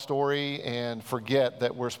story and forget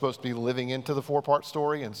that we're supposed to be living into the four-part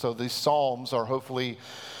story. And so these Psalms are hopefully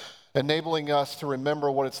enabling us to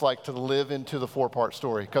remember what it's like to live into the four-part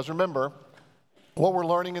story. Because remember, what we're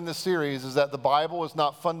learning in this series is that the Bible is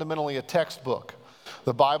not fundamentally a textbook.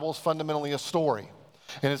 The Bible is fundamentally a story.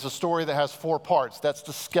 And it's a story that has four parts. That's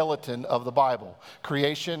the skeleton of the Bible: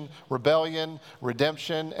 creation, rebellion,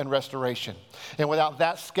 redemption, and restoration. And without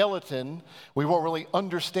that skeleton, we won't really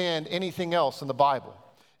understand anything else in the Bible.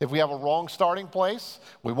 If we have a wrong starting place,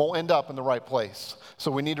 we won't end up in the right place.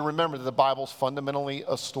 So we need to remember that the Bible's fundamentally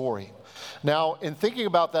a story. Now, in thinking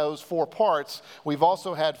about those four parts, we've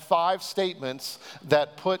also had 5 statements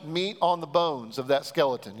that put meat on the bones of that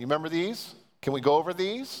skeleton. You remember these? Can we go over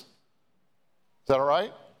these? Is that all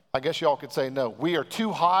right? I guess y'all could say no. We are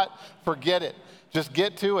too hot. Forget it. Just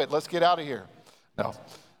get to it. Let's get out of here. No.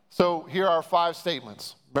 So here are 5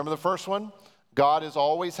 statements. Remember the first one? God has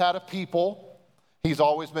always had a people. He's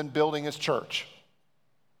always been building his church.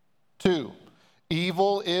 2,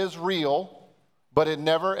 evil is real, but it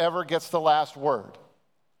never ever gets the last word.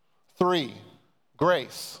 3,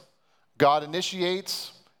 grace. God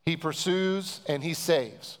initiates, he pursues, and he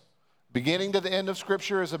saves. Beginning to the end of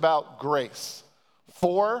Scripture is about grace.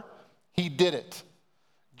 4, he did it.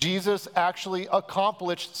 Jesus actually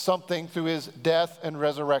accomplished something through his death and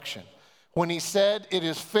resurrection. When he said, "It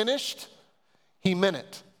is finished," he meant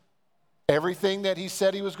it. Everything that he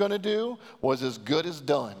said he was going to do was as good as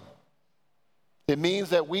done. It means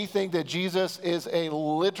that we think that Jesus is a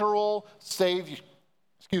literal savior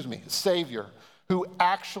who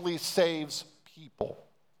actually saves people.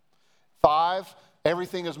 5,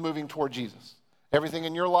 everything is moving toward Jesus. Everything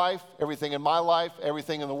in your life, everything in my life,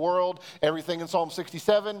 everything in the world, everything in Psalm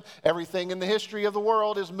 67, everything in the history of the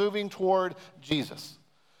world is moving toward Jesus.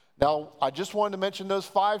 Now, I just wanted to mention those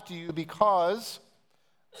 5 to you because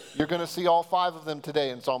you're going to see all 5 of them today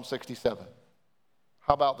in Psalm 67.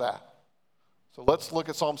 How about that? So let's look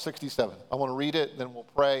at Psalm 67. I want to read it, then we'll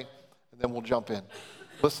pray, and then we'll jump in.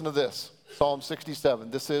 Listen to this, Psalm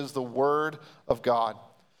 67. This is the word of God.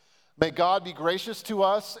 May God be gracious to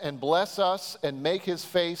us and bless us and make his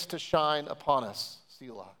face to shine upon us,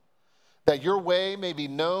 Selah. That your way may be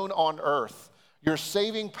known on earth, your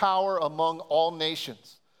saving power among all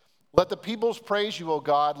nations. Let the peoples praise you, O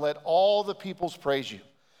God. Let all the peoples praise you.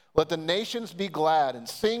 Let the nations be glad and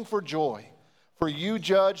sing for joy, for you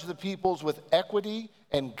judge the peoples with equity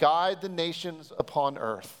and guide the nations upon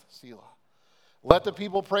earth. Selah. Let the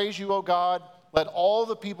people praise you, O God. Let all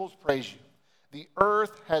the peoples praise you. The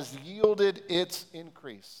earth has yielded its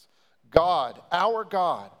increase. God, our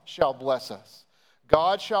God, shall bless us.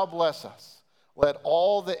 God shall bless us. Let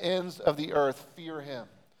all the ends of the earth fear him.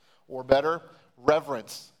 Or better,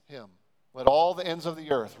 reverence him. Let all the ends of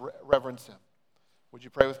the earth reverence him. Would you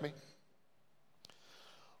pray with me?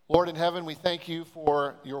 Lord in heaven, we thank you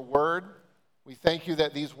for your word. We thank you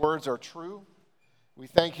that these words are true. We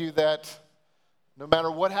thank you that no matter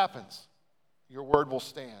what happens, your word will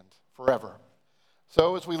stand forever.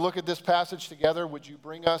 So as we look at this passage together, would you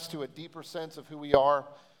bring us to a deeper sense of who we are?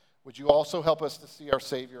 Would you also help us to see our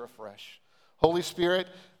Savior afresh? Holy Spirit,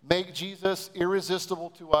 make Jesus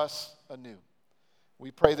irresistible to us anew.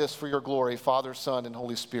 We pray this for your glory, Father, Son, and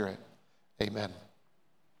Holy Spirit. Amen.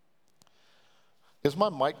 Is my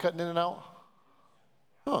mic cutting in and out?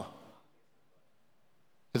 Huh.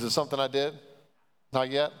 Is it something I did? Not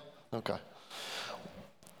yet? Okay.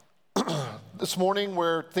 This morning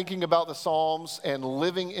we're thinking about the Psalms and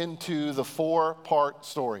living into the 4-part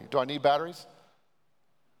story. Do I need batteries?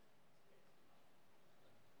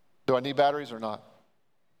 Do I need batteries or not?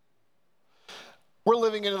 We're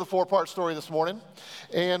living into the 4-part story this morning.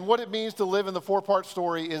 And what it means to live in the 4-part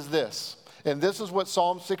story is this. And this is what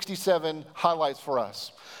Psalm 67 highlights for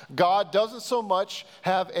us. God doesn't so much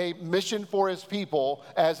have a mission for his people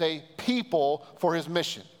as a people for his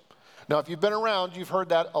mission. Now, if you've been around, you've heard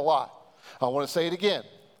that a lot. I want to say it again.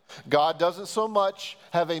 God doesn't so much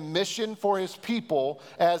have a mission for his people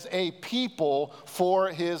as a people for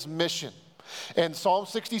his mission. And Psalm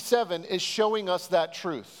 67 is showing us that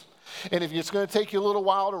truth. And if it's going to take you a little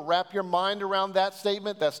while to wrap your mind around that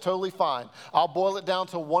statement, that's totally fine. I'll boil it down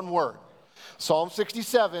to one word. Psalm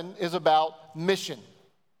 67 is about mission.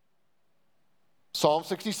 Psalm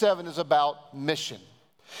 67 is about mission.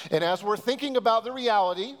 And as we're thinking about the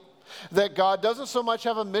reality that God doesn't so much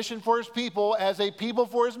have a mission for his people as a people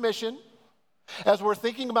for his mission, as we're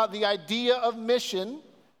thinking about the idea of mission,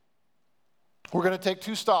 we're going to take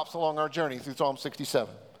 2 stops along our journey through Psalm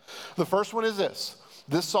 67. The first one is this.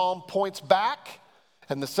 This psalm points back,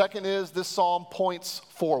 and the second is this psalm points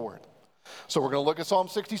forward. So we're going to look at Psalm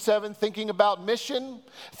 67, thinking about mission,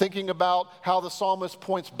 thinking about how the psalmist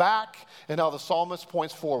points back and how the psalmist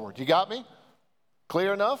points forward. You got me?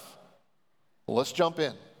 Clear enough? Well, let's jump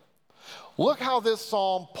in. Look how this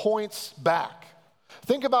psalm points back.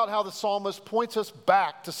 Think about how the psalmist points us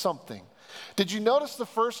back to something. Did you notice the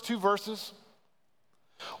first two verses?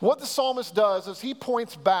 What the psalmist does is he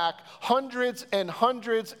points back hundreds and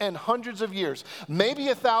hundreds and hundreds of years, maybe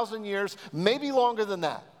 1,000 years, maybe longer than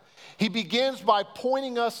that. He begins by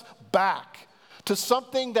pointing us back to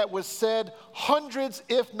something that was said hundreds,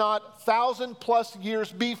 if not 1,000+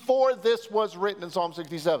 years before this was written in Psalm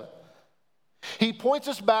 67. He points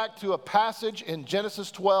us back to a passage in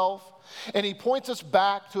Genesis 12, and he points us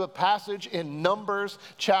back to a passage in Numbers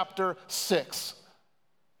chapter 6.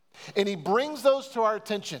 And he brings those to our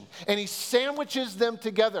attention, and he sandwiches them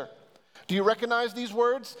together. Do you recognize these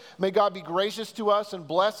words? May God be gracious to us and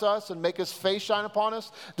bless us and make his face shine upon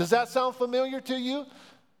us. Does that sound familiar to you?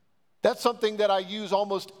 That's something that I use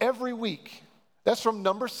almost every week. That's from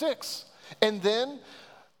number 6. And then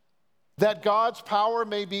that God's power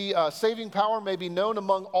may be, saving power may be known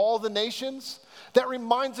among all the nations. That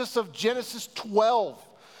reminds us of Genesis 12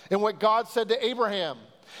 and what God said to Abraham.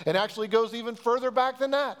 And actually goes even further back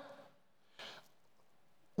than that.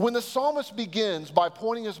 When the psalmist begins by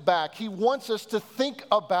pointing us back, he wants us to think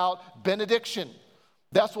about benediction.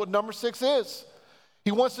 That's what number 6 is.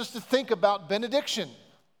 He wants us to think about benediction.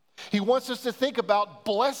 He wants us to think about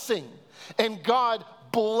blessing and God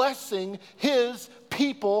blessing his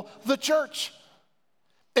people, the church.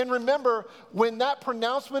 And remember, when that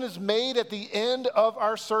pronouncement is made at the end of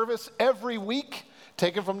our service every week,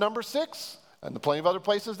 taken from number 6, and the plenty of other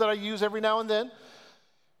places that I use every now and then,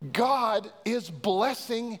 God is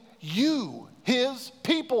blessing you, his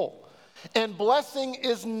people. And blessing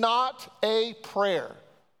is not a prayer.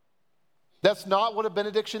 That's not what a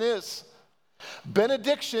benediction is.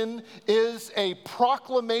 Benediction is a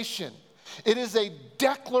proclamation. It is a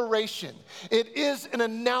declaration. It is an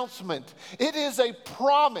announcement. It is a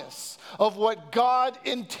promise of what God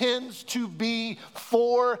intends to be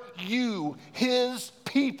for you, his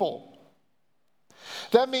people.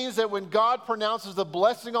 That means that when God pronounces the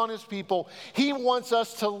blessing on his people, he wants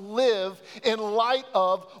us to live in light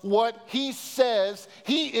of what he says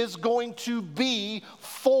he is going to be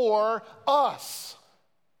for us.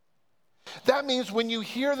 That means when you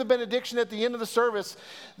hear the benediction at the end of the service,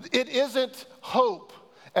 it isn't hope,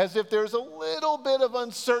 as if there's a little bit of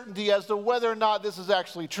uncertainty as to whether or not this is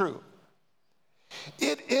actually true.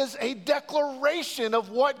 It is a declaration of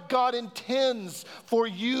what God intends for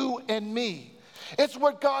you and me. It's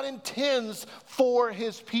what God intends for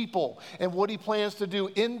his people and what he plans to do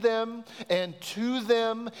in them and to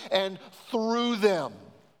them and through them.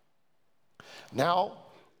 Now,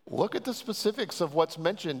 look at the specifics of what's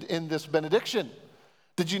mentioned in this benediction.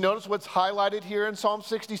 Did you notice what's highlighted here in Psalm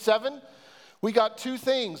 67? We got 2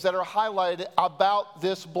 things that are highlighted about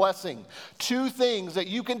this blessing. 2 things that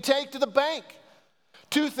you can take to the bank.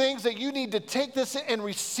 2 things that you need to take this in and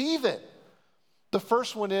receive it. The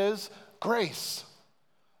first one is grace.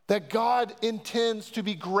 That God intends to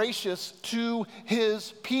be gracious to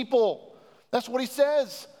his people. That's what he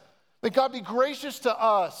says. That God be gracious to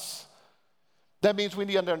us. That means we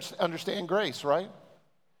need to understand grace, right?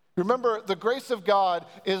 Remember, the grace of God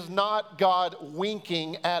is not God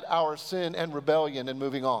winking at our sin and rebellion and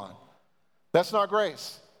moving on. That's not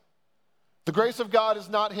grace. The grace of God is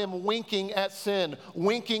not him winking at sin,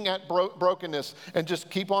 winking at brokenness, and just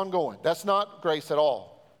keep on going. That's not grace at all.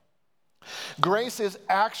 Grace is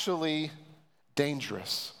actually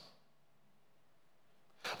dangerous.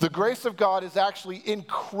 The grace of God is actually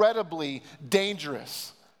incredibly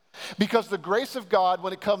dangerous. Because the grace of God,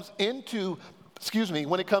 when it comes into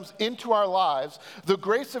our lives, the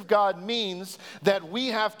grace of God means that we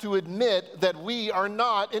have to admit that we are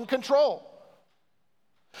not in control.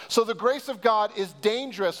 So the grace of God is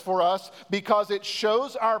dangerous for us because it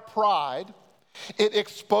shows our pride, it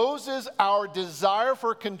exposes our desire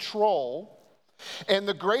for control, and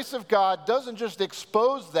the grace of God doesn't just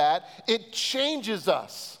expose that, it changes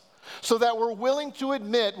us so that we're willing to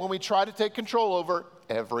admit when we try to take control over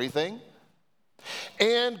everything.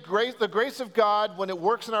 And the grace of God, when it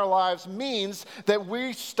works in our lives, means that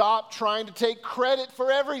we stop trying to take credit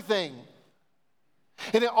for everything.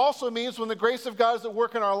 And it also means when the grace of God is at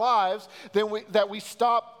work in our lives, that we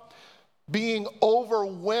stop being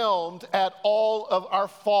overwhelmed at all of our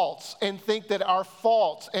faults and think that our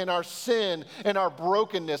faults and our sin and our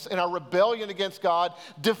brokenness and our rebellion against God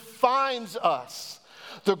defines us.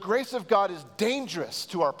 The grace of God is dangerous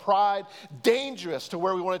to our pride, dangerous to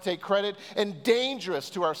where we want to take credit, and dangerous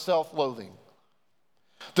to our self-loathing.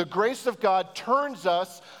 The grace of God turns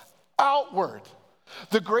us outward.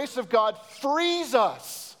 The grace of God frees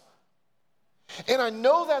us. And I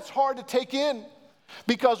know that's hard to take in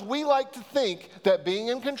because we like to think that being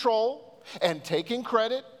in control and taking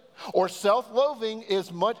credit or self-loathing is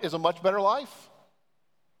a much better life.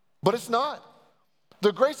 But it's not.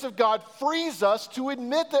 The grace of God frees us to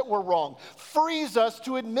admit that we're wrong, frees us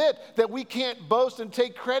to admit that we can't boast and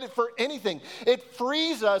take credit for anything. It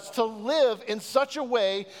frees us to live in such a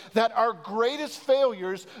way that our greatest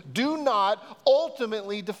failures do not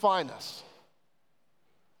ultimately define us.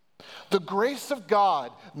 The grace of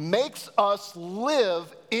God makes us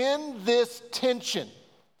live in this tension.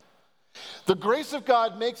 The grace of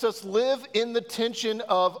God makes us live in the tension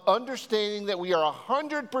of understanding that we are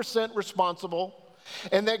 100% responsible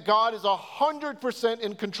and that God is 100%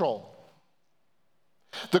 in control.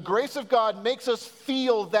 The grace of God makes us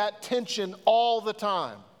feel that tension all the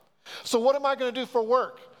time. So what am I going to do for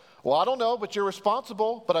work? Well, I don't know, but you're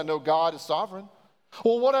responsible, but I know God is sovereign.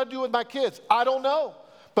 Well, what do I do with my kids? I don't know,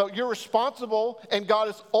 but you're responsible and God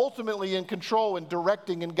is ultimately in control and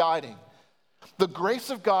directing and guiding. The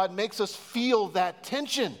grace of God makes us feel that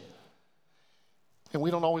tension. And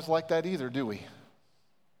we don't always like that either, do we?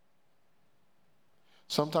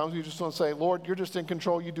 Sometimes we just want to say, Lord, you're just in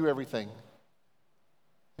control, you do everything.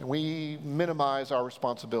 And we minimize our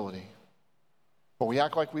responsibility. Or we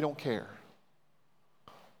act like we don't care.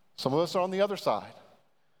 Some of us are on the other side,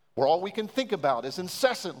 where all we can think about is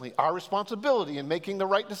incessantly our responsibility in making the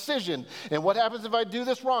right decision. And what happens if I do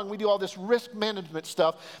this wrong? We do all this risk management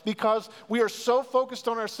stuff because we are so focused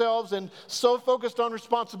on ourselves and so focused on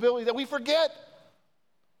responsibility that we forget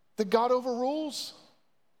that God overrules.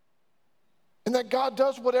 And that God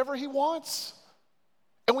does whatever he wants.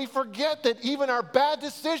 And we forget that even our bad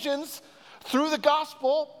decisions through the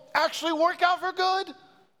gospel actually work out for good.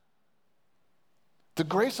 The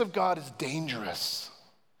grace of God is dangerous.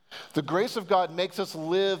 The grace of God makes us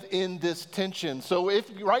live in this tension. So if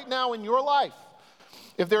right now in your life,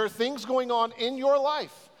 if there are things going on in your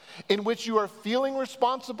life in which you are feeling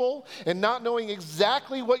responsible and not knowing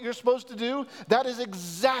exactly what you're supposed to do, that is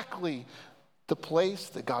exactly the place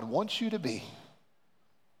that God wants you to be,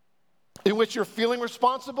 in which you're feeling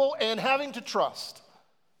responsible and having to trust,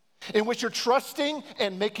 in which you're trusting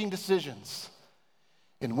and making decisions,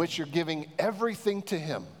 in which you're giving everything to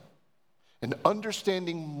him and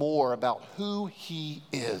understanding more about who he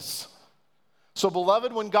is. So,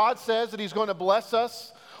 beloved, when God says that he's going to bless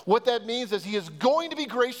us, what that means is he is going to be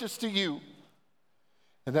gracious to you.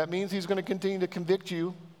 And that means he's going to continue to convict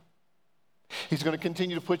you. He's going to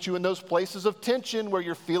continue to put you in those places of tension where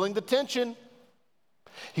you're feeling the tension.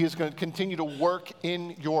 He is going to continue to work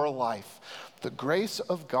in your life. The grace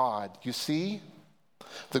of God, you see,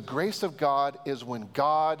 the grace of God is when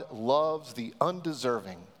God loves the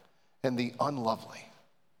undeserving and the unlovely.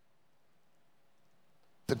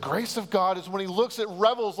 The grace of God is when he looks at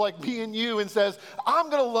rebels like me and you and says, I'm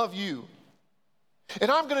going to love you.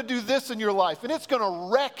 And I'm going to do this in your life. And it's going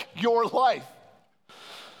to wreck your life.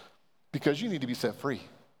 Because you need to be set free.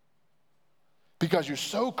 Because you're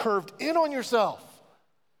so curved in on yourself.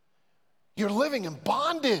 You're living in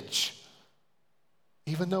bondage.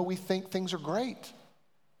 Even though we think things are great.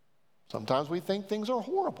 Sometimes we think things are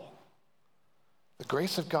horrible. The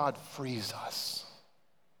grace of God frees us.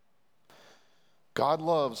 God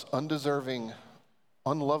loves undeserving,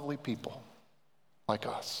 unlovely people like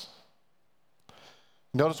us.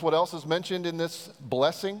 Notice what else is mentioned in this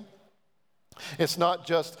blessing? It's not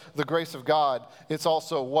just the grace of God, it's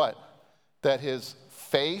also what? That his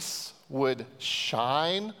face would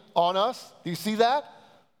shine on us. Do you see that?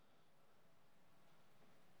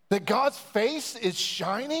 That God's face is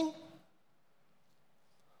shining?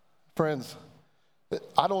 Friends,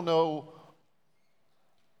 I don't know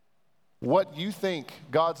what you think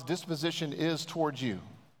God's disposition is towards you,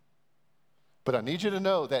 but I need you to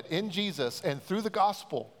know that in Jesus and through the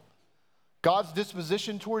gospel, God's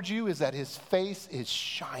disposition towards you is that his face is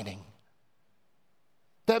shining.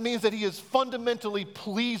 That means that he is fundamentally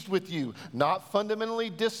pleased with you, not fundamentally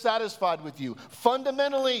dissatisfied with you.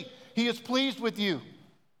 Fundamentally, he is pleased with you.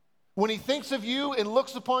 When he thinks of you and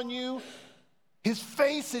looks upon you, his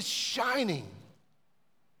face is shining.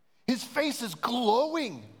 His face is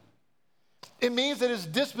glowing. It means that his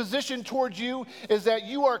disposition towards you is that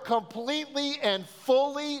you are completely and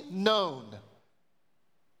fully known.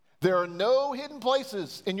 There are no hidden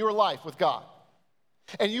places in your life with God.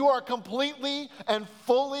 And you are completely and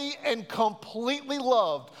fully and completely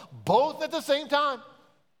loved, both at the same time.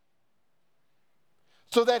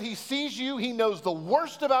 so that he sees you, he knows the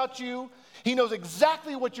worst about you, he knows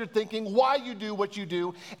exactly what you're thinking, why you do what you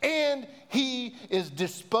do, and he is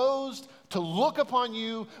disposed to look upon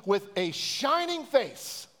you with a shining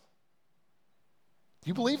face. Do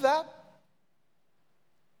you believe that?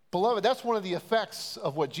 Beloved, that's one of the effects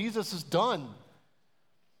of what Jesus has done,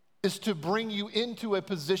 is to bring you into a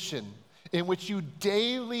position in which you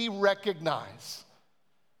daily recognize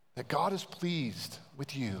that God is pleased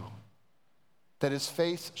with you, that his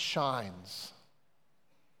face shines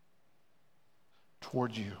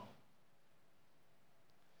toward you.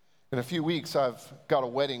 In a few weeks, I've got a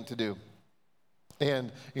wedding to do.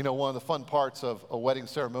 And, one of the fun parts of a wedding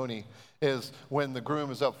ceremony is when the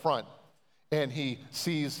groom is up front and he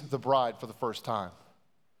sees the bride for the first time,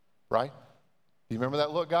 right? Do you remember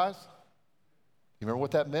that look, guys? You remember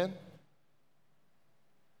what that meant?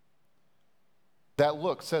 That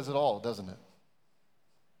look says it all, doesn't it?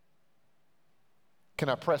 Can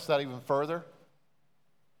I press that even further?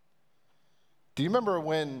 Do you remember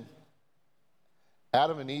when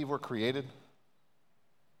Adam and Eve were created?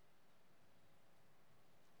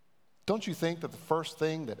 Don't you think that the first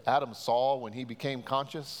thing that Adam saw when he became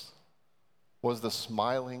conscious was the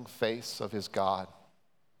smiling face of his God?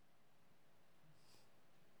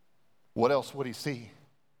 What else would he see?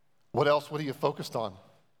 What else would he have focused on?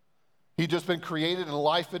 He'd just been created and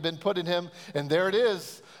life had been put in him, and there it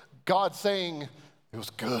is, God saying, it was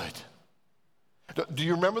good. Do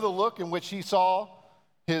you remember the look in which he saw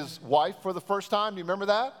his wife for the first time? Do you remember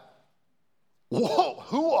that? Whoa,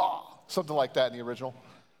 hoo-ah, something like that in the original.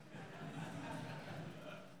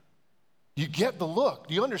 You get the look.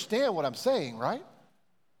 Do you understand what I'm saying, right?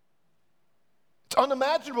 It's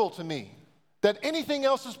unimaginable to me that anything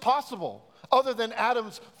else is possible other than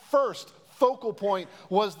Adam's first focal point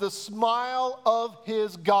was the smile of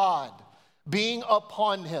his God being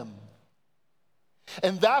upon him.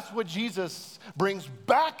 And that's what Jesus brings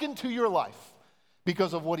back into your life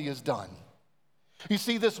because of what he has done. You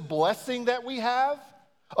see, this blessing that we have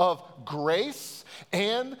of grace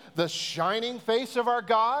and the shining face of our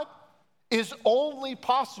God is only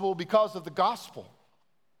possible because of the gospel.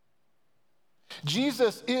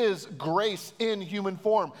 Jesus is grace in human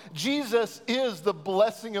form. Jesus is the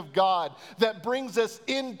blessing of God that brings us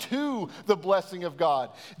into the blessing of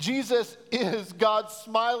God. Jesus is God's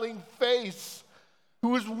smiling face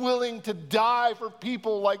who is willing to die for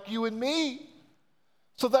people like you and me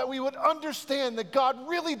so that we would understand that God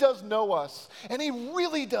really does know us and he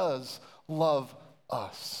really does love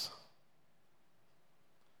us.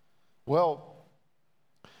 Well,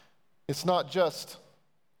 it's not just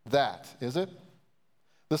that, is it?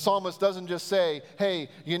 The psalmist doesn't just say, hey,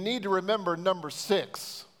 you need to remember number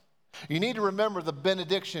 6. You need to remember the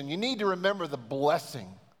benediction. You need to remember the blessing.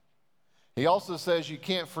 He also says you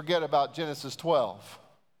can't forget about Genesis 12,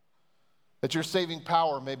 that your saving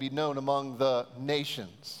power may be known among the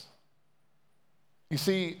nations. You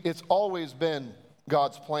see, it's always been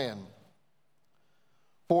God's plan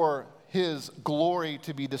for his glory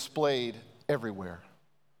to be displayed everywhere.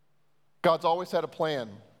 God's always had a plan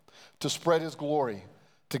to spread his glory,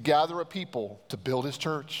 to gather a people, to build his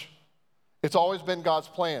church. It's always been God's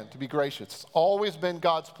plan to be gracious. It's always been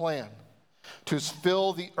God's plan to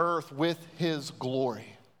fill the earth with his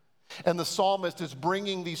glory. And the psalmist is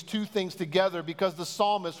bringing these two things together because the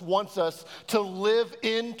psalmist wants us to live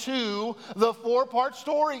into the 4-part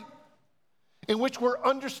story in which we're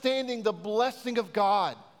understanding the blessing of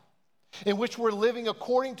God, in which we're living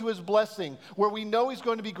according to his blessing, where we know he's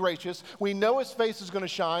going to be gracious, we know his face is going to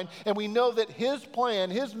shine, and we know that his plan,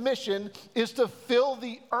 his mission is to fill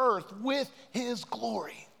the earth with his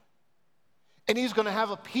glory. And he's going to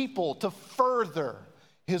have a people to further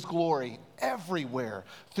his glory everywhere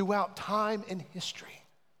throughout time and history.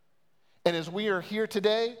 And as we are here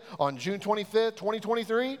today on June 25th,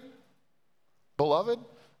 2023, beloved,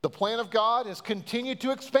 the plan of God has continued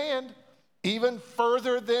to expand even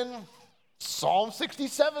further than Psalm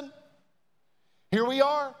 67. Here we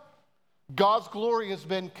are. God's glory has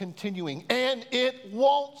been continuing, and it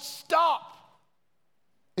won't stop.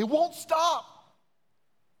 It won't stop.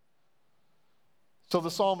 So the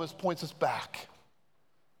psalmist points us back,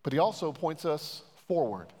 but he also points us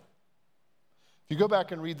forward. If you go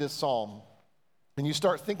back and read this psalm, and you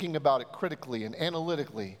start thinking about it critically and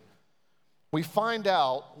analytically, we find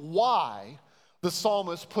out why the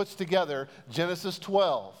psalmist puts together Genesis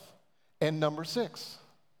 12 and number 6.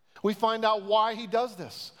 We find out why he does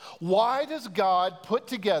this. Why does God put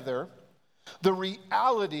together the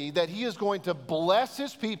reality that he is going to bless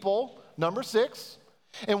his people, number 6,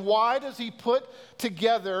 and why does he put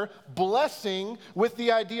together blessing with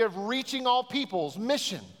the idea of reaching all peoples,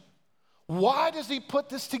 mission? Why does he put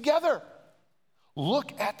this together?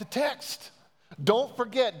 Look at the text. Don't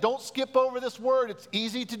forget, don't skip over this word. It's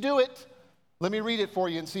easy to do it. Let me read it for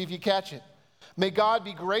you and see if you catch it. May God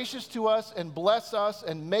be gracious to us and bless us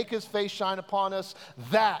and make his face shine upon us,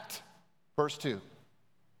 that, verse 2,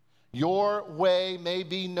 your way may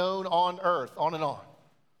be known on earth, on and on.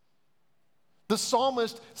 The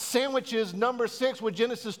psalmist sandwiches number 6 with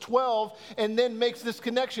Genesis 12 and then makes this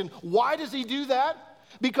connection. Why does he do that?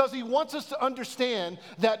 Because he wants us to understand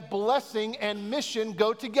that blessing and mission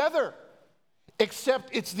go together, except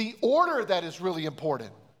it's the order that is really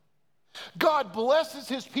important. God blesses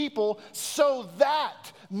his people so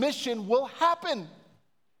that mission will happen.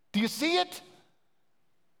 Do you see it?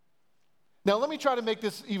 Now let me try to make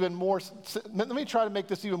this even more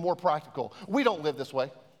practical. We don't live this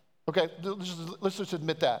way. Okay, let's just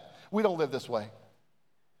admit that. We don't live this way.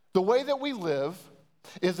 The way that we live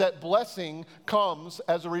is that blessing comes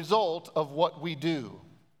as a result of what we do,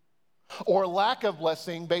 or lack of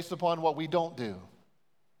blessing based upon what we don't do.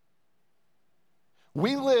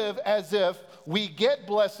 We live as if we get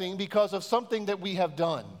blessing because of something that we have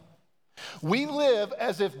done. We live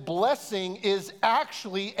as if blessing is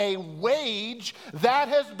actually a wage that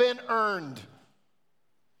has been earned.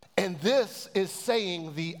 And this is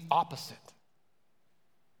saying the opposite.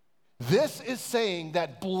 This is saying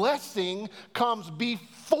that blessing comes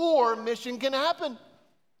before mission can happen.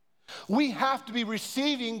 We have to be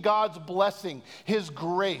receiving God's blessing, his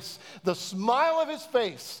grace, the smile of his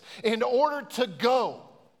face in order to go.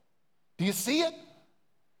 Do you see it?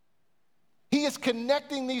 He is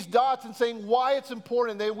connecting these dots and saying why it's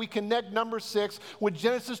important that we connect number 6 with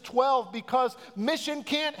Genesis 12, because mission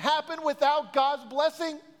can't happen without God's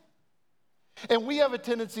blessing. And we have a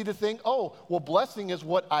tendency to think, oh, well, blessing is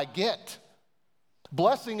what I get.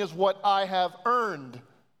 Blessing is what I have earned.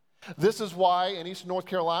 This is why in Eastern North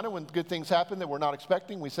Carolina, when good things happen that we're not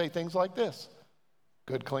expecting, we say things like this: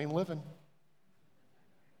 good, clean living.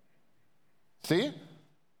 See?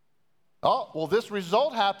 Oh, well, this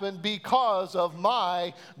result happened because of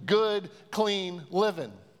my good, clean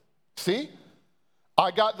living. See?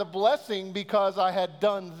 I got the blessing because I had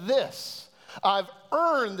done this. I've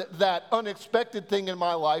earned that unexpected thing in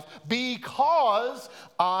my life because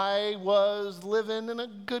I was living in a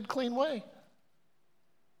good, clean way.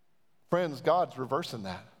 Friends, God's reversing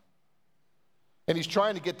that. And he's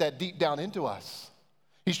trying to get that deep down into us.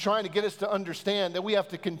 He's trying to get us to understand that we have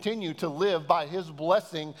to continue to live by his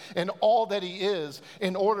blessing and all that he is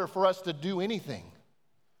in order for us to do anything.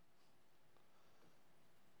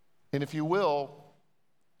 And if you will,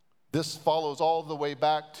 this follows all the way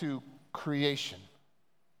back to creation.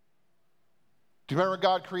 Do you remember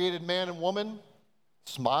God created man and woman?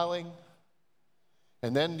 Smiling.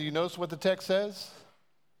 And then do you notice what the text says?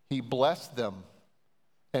 He blessed them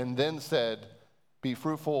and then said, be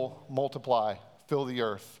fruitful, multiply, fill the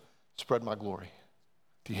earth, spread my glory.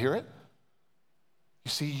 Do you hear it?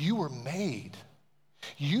 You see, you were made.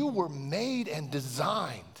 You were made and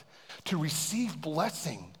designed to receive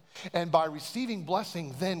blessing. And by receiving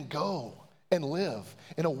blessing, then go and live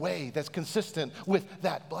in a way that's consistent with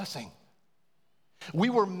that blessing.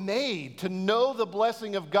 We were made to know the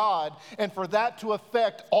blessing of God and for that to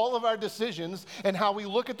affect all of our decisions and how we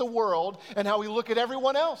look at the world and how we look at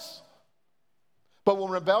everyone else. But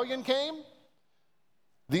when rebellion came,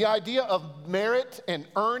 the idea of merit and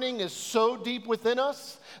earning is so deep within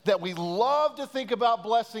us that we love to think about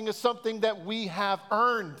blessing as something that we have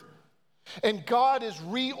earned. And God is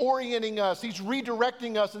reorienting us. He's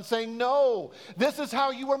redirecting us and saying, no, this is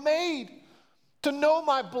how you were made, to know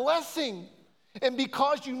my blessing. And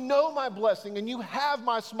because you know my blessing and you have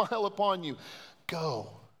my smile upon you, go.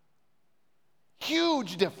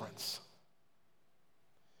 Huge difference.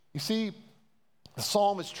 You see, the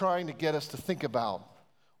psalm is trying to get us to think about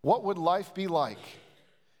what would life be like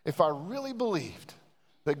if I really believed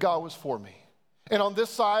that God was for me. And on this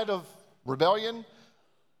side of rebellion,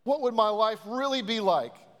 what would my life really be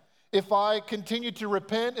like if I continued to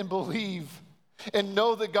repent and believe and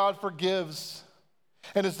know that God forgives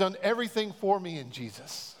and has done everything for me in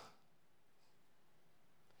Jesus?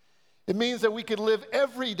 It means that we could live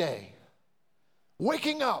every day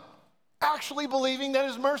waking up, actually believing that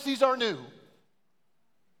his mercies are new,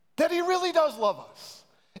 that he really does love us,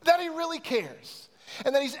 that he really cares,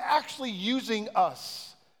 and that he's actually using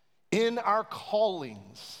us in our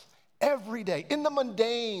callings every day, in the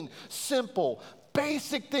mundane, simple,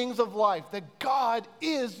 basic things of life, that God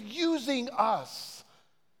is using us.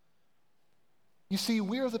 You see,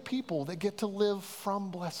 we're the people that get to live from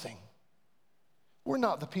blessing. We're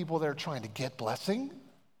not the people that are trying to get blessing.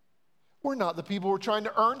 We're not the people who are trying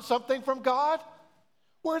to earn something from God.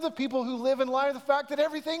 We're the people who live in light of the fact that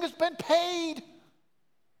everything has been paid.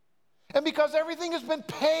 And because everything has been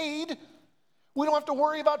paid, we don't have to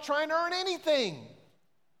worry about trying to earn anything.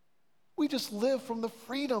 We just live from the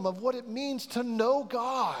freedom of what it means to know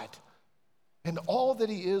God and all that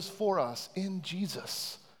he is for us in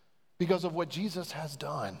Jesus because of what Jesus has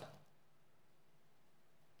done.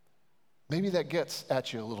 Maybe that gets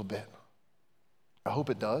at you a little bit. I hope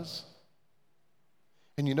it does.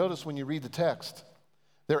 And you notice when you read the text,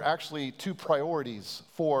 there are actually two priorities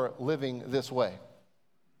for living this way.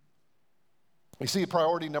 You see,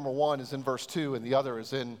 priority number one is in verse 2, and the other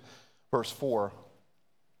is in verse 4.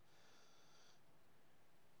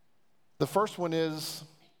 The first one is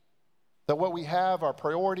that what we have, our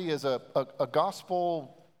priority is a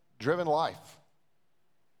gospel-driven life.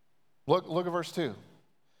 Look at verse 2.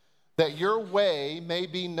 That your way may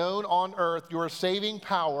be known on earth, your saving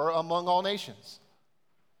power among all nations.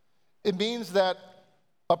 It means that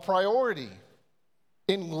a priority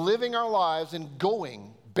in living our lives and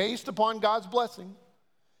going based upon God's blessing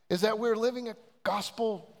is that we're living a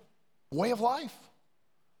gospel way of life.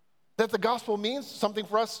 That the gospel means something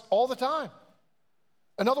for us all the time.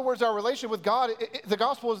 In other words, our relationship with God, the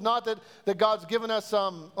gospel is not that God's given us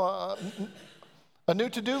a new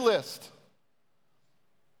to-do list.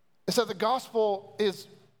 It's that the gospel is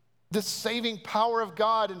this saving power of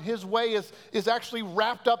God, and his way is actually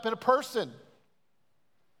wrapped up in a person.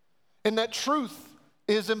 And that truth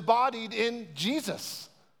is embodied in Jesus.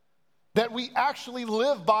 That we actually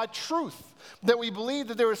live by truth. That we believe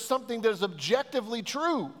that there is something that is objectively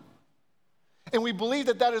true. And we believe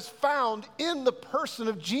that that is found in the person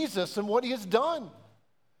of Jesus and what he has done.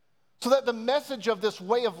 So that the message of this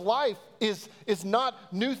way of life is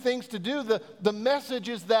not new things to do. The message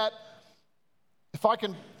is that, if I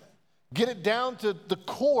can get it down to the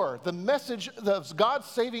core, the message of God's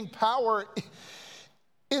saving power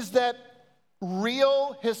is that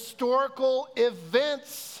real historical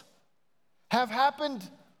events have happened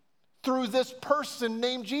through this person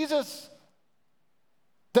named Jesus.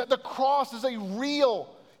 That the cross is a real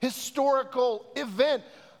historical event.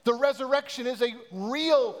 The resurrection is a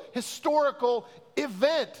real historical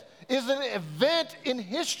event, is an event in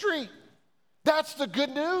history. That's the good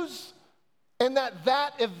news. And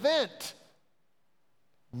that event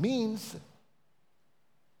means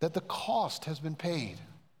that the cost has been paid.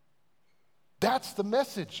 That's the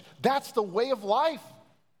message. That's the way of life.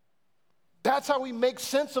 That's how we make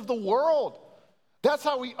sense of the world. That's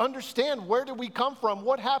how we understand where did we come from,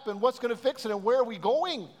 what happened, what's going to fix it, and where are we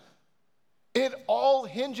going. It all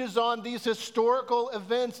hinges on these historical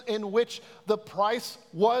events in which the price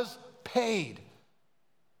was paid.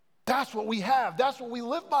 That's what we have. That's what we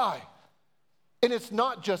live by. And it's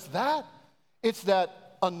not just that. It's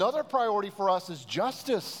that another priority for us is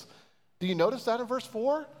justice. Do you notice that in verse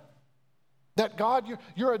 4? That God,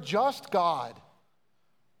 you're a just God.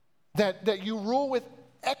 That you rule with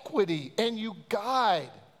equity and you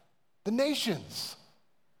guide the nations.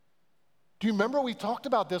 Do you remember we talked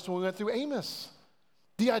about this when we went through Amos?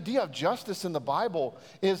 The idea of justice in the Bible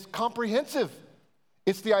is comprehensive.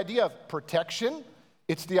 It's the idea of protection.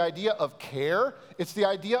 It's the idea of care. It's the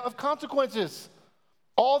idea of consequences.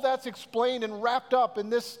 All that's explained and wrapped up in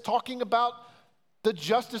this talking about the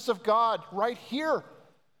justice of God right here.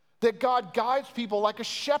 That God guides people like a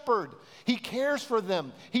shepherd. He cares for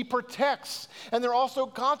them. He protects. And there are also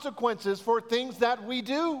consequences for things that we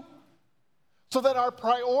do. So that our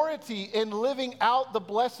priority in living out the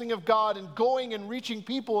blessing of God and going and reaching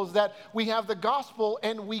people is that we have the gospel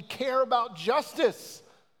and we care about justice.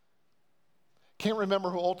 Can't remember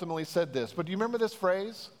who ultimately said this, but do you remember this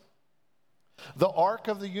phrase? The arc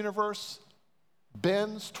of the universe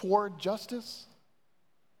bends toward justice.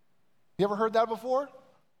 You ever heard that before?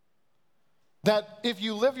 That if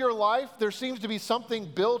you live your life, there seems to be something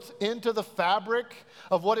built into the fabric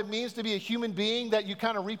of what it means to be a human being, that you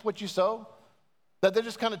kind of reap what you sow. That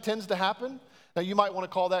just kind of tends to happen. Now, you might want to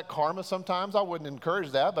call that karma sometimes. I wouldn't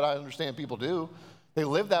encourage that, but I understand people do. They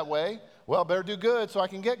live that way. Well, better do good so I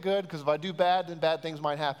can get good, because if I do bad, then bad things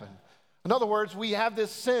might happen. In other words, we have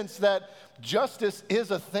this sense that justice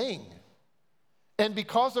is a thing. And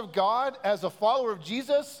because of God, as a follower of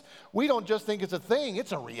Jesus, we don't just think it's a thing,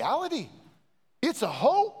 it's a reality. It's a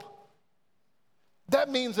hope. That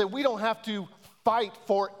means that we don't have to fight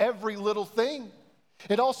for every little thing.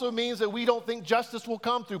 It also means that we don't think justice will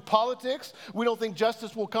come through politics. We don't think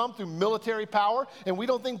justice will come through military power. And we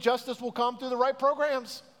don't think justice will come through the right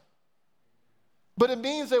programs. But it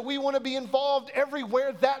means that we want to be involved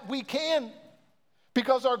everywhere that we can.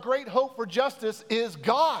 Because our great hope for justice is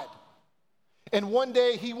God. And one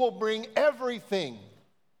day he will bring everything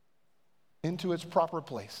into its proper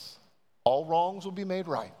place. All wrongs will be made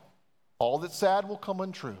right. All that's sad will come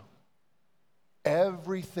untrue.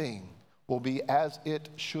 Everything will be as it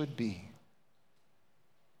should be.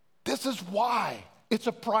 This is why it's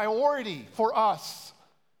a priority for us.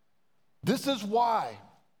 This is why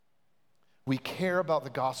we care about the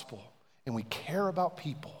gospel and we care about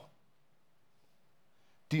people.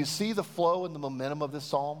 Do you see the flow and the momentum of this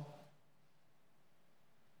psalm?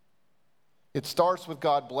 It starts with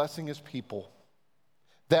God blessing his people.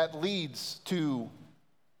 That leads to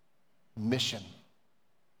mission.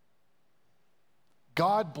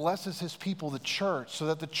 God blesses his people, the church, so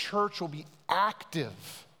that the church will be active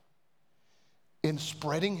in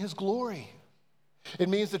spreading his glory. It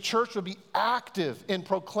means the church will be active in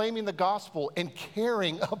proclaiming the gospel and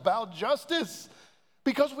caring about justice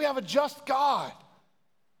because we have a just God.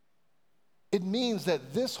 It means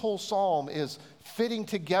that this whole psalm is fitting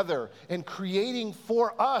together and creating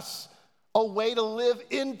for us a way to live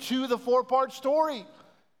into the four-part story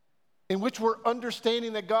in which we're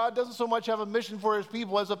understanding that God doesn't so much have a mission for his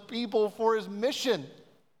people as a people for his mission.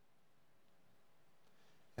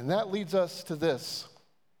 And that leads us to this.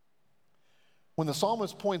 When the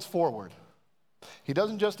psalmist points forward, he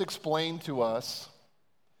doesn't just explain to us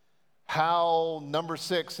how number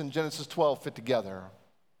 6 and Genesis 12 fit together.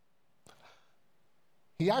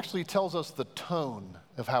 He actually tells us the tone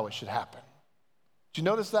of how it should happen. Did you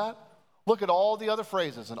notice that? Look at all the other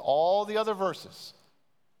phrases and all the other verses.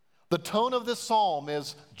 The tone of this psalm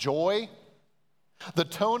is joy. The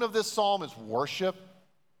tone of this psalm is worship.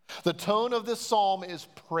 The tone of this psalm is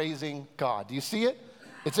praising God. Do you see it?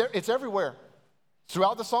 It's everywhere. It's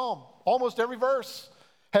throughout the psalm. Almost every verse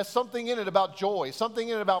has something in it about joy, something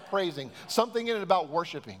in it about praising, something in it about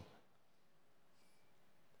worshiping.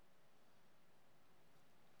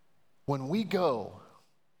 When we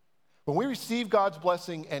receive God's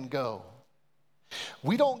blessing and go,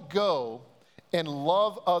 we don't go and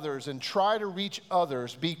love others and try to reach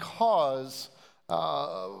others because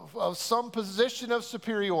of some position of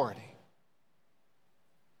superiority.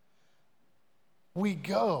 We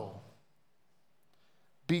go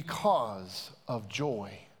because of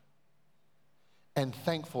joy and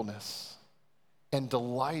thankfulness and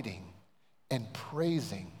delighting and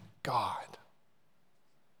praising God.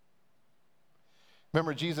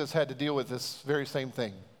 Remember, Jesus had to deal with this very same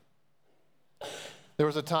thing. There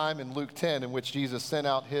was a time in Luke 10 in which Jesus sent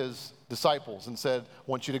out his disciples and said, I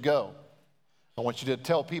want you to go. I want you to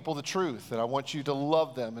tell people the truth, and I want you to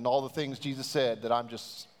love them, and all the things Jesus said that I'm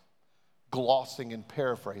just glossing and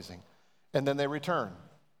paraphrasing. And then they return.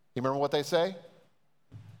 You remember what they say?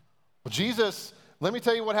 Well, Jesus, let me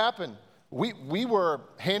tell you what happened. We were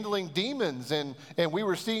handling demons, and we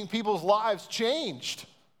were seeing people's lives changed.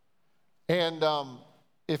 And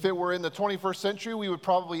if it were in the 21st century, we would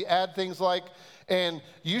probably add things like, and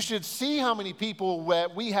you should see how many people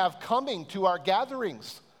that we have coming to our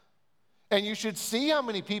gatherings. And you should see how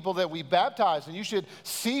many people that we baptize. And you should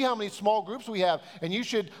see how many small groups we have. And you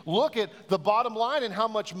should look at the bottom line and how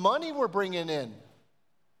much money we're bringing in.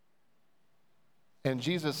 And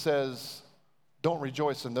Jesus says, don't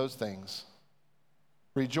rejoice in those things.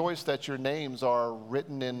 Rejoice that your names are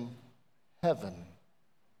written in heaven.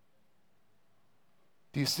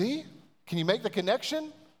 Do you see? Can you make the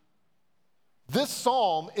connection? This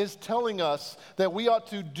psalm is telling us that we ought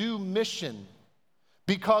to do mission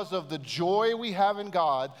because of the joy we have in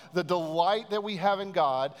God, the delight that we have in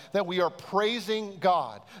God, that we are praising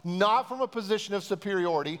God, not from a position of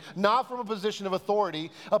superiority, not from a position of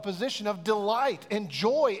authority, a position of delight and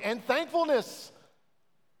joy and thankfulness.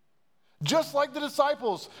 Just like the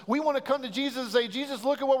disciples, we want to come to Jesus and say, Jesus,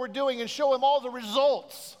 look at what we're doing, and show him all the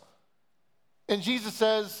results. And Jesus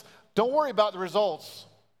says, don't worry about the results.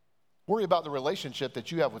 Worry about the relationship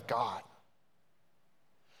that you have with God.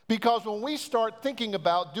 Because when we start thinking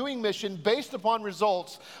about doing mission based upon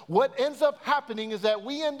results, what ends up happening is that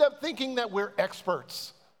we end up thinking that we're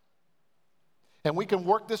experts. And we can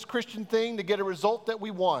work this Christian thing to get a result that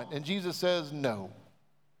we want. And Jesus says, no.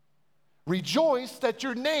 Rejoice that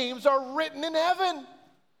your names are written in heaven.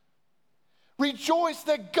 Rejoice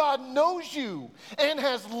that God knows you and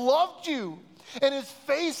has loved you, and his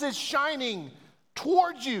face is shining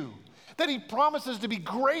towards you, that he promises to be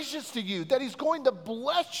gracious to you, that he's going to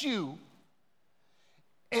bless you.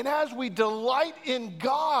 And as we delight in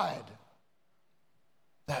God,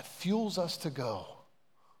 that fuels us to go.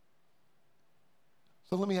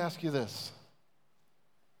 So let me ask you this.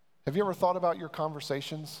 Have you ever thought about your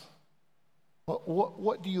conversations?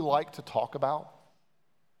 What do you like to talk about?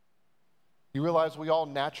 You realize we all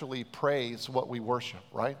naturally praise what we worship,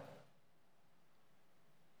 right?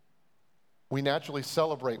 we naturally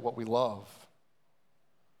celebrate what we love.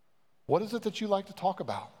 What is it that you like to talk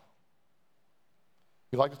about?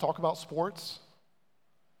 You like to talk about sports?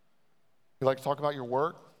 You like to talk about your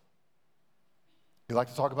work? You like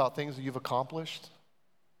to talk about things that you've accomplished?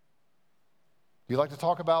 You like to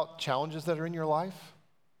talk about challenges that are in your life?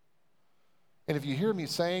 And if you hear me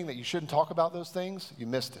saying that you shouldn't talk about those things, you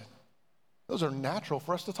missed it. Those are natural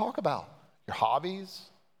for us to talk about. Your hobbies,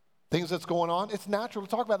 things that's going on, it's natural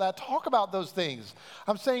to talk about that. Talk about those things.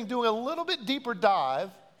 I'm saying doing a little bit deeper dive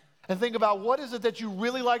and think about what is it that you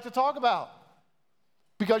really like to talk about.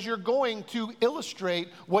 Because you're going to illustrate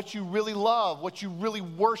what you really love, what you really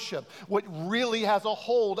worship, what really has a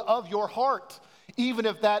hold of your heart, even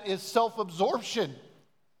if that is self-absorption.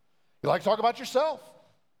 You like to talk about yourself.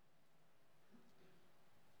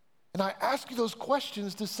 And I ask you those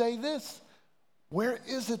questions to say this: where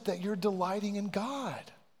is it that you're delighting in God?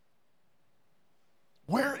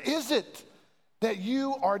 Where is it that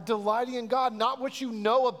you are delighting in God? Not what you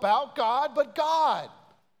know about God, but God.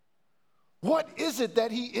 What is it that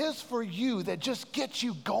He is for you that just gets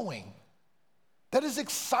you going? That is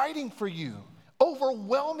exciting for you,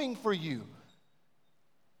 overwhelming for you,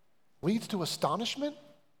 leads to astonishment,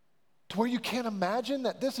 to where you can't imagine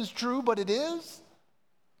that this is true, but it is?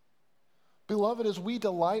 Beloved, as we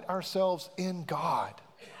delight ourselves in God,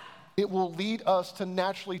 it will lead us to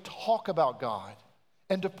naturally talk about God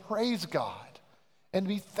and to praise God and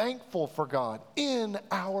be thankful for God in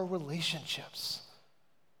our relationships.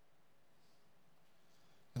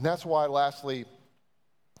 And that's why, lastly,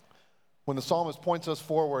 when the psalmist points us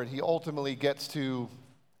forward, he ultimately gets to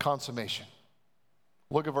consummation.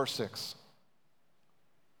 Look at verse 6.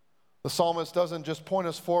 The psalmist doesn't just point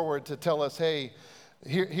us forward to tell us, hey,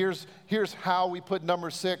 here's how we put number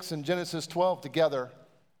 6 in Genesis 12 together.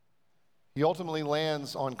 He ultimately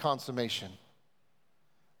lands on consummation.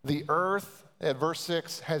 The earth, at verse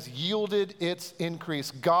 6, has yielded its increase.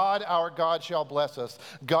 God, our God, shall bless us.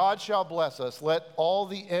 God shall bless us. Let all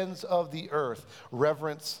the ends of the earth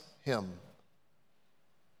reverence Him.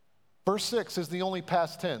 Verse 6 is the only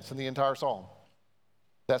past tense in the entire psalm.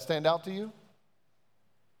 That stand out to you?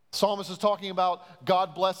 The psalmist is talking about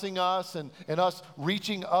God blessing us and us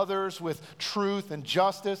reaching others with truth and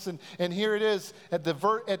justice. And here it is at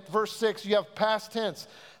verse 6, you have past tense.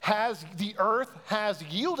 The earth has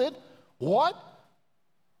yielded. What?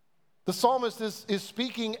 The psalmist is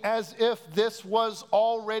speaking as if this was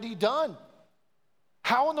already done.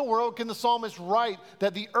 How in the world can the psalmist write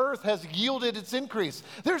that the earth has yielded its increase?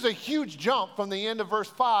 There's a huge jump from the end of verse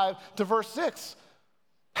 5 to verse 6.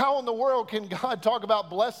 How in the world can God talk about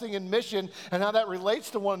blessing and mission and how that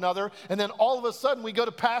relates to one another, and then all of a sudden we go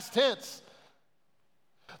to past tense?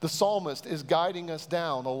 The psalmist is guiding us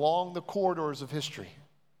down along the corridors of history,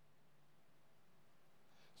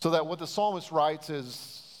 so that what the psalmist writes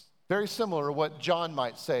is very similar to what John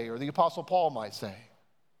might say or the Apostle Paul might say.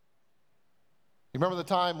 You remember the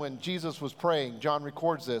time when Jesus was praying? John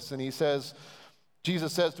records this, and he says,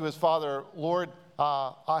 Jesus says to his Father, Lord,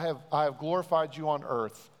 I have glorified you on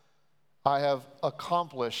earth. I have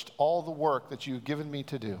accomplished all the work that you've given me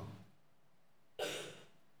to do.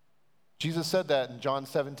 Jesus said that in John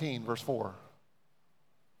 17, verse 4,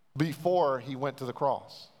 before he went to the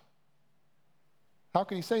cross. How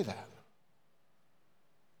can he say that?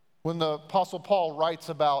 When the Apostle Paul writes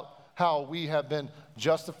about how we have been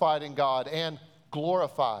justified in God and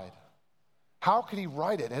glorified, how could he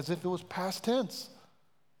write it as if it was past tense?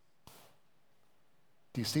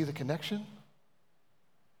 Do you see the connection?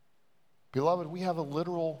 Beloved, we have a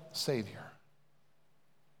literal Savior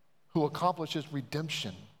who accomplishes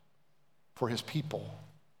redemption for His people.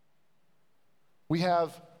 We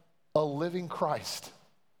have a living Christ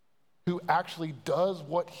who actually does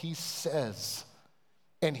what He says,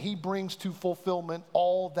 and He brings to fulfillment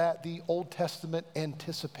all that the Old Testament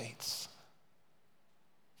anticipates.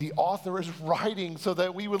 The author is writing so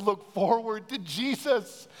that we would look forward to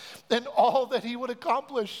Jesus and all that He would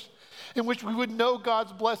accomplish, in which we would know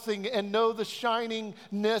God's blessing and know the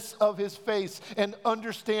shiningness of His face and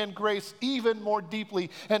understand grace even more deeply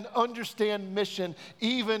and understand mission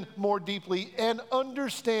even more deeply and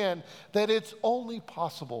understand that it's only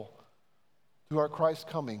possible through our Christ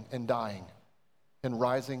coming and dying and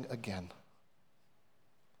rising again.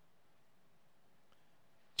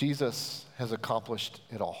 Jesus has accomplished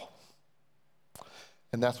it all.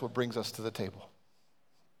 And that's what brings us to the table.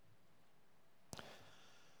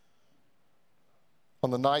 On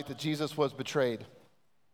the night that Jesus was betrayed,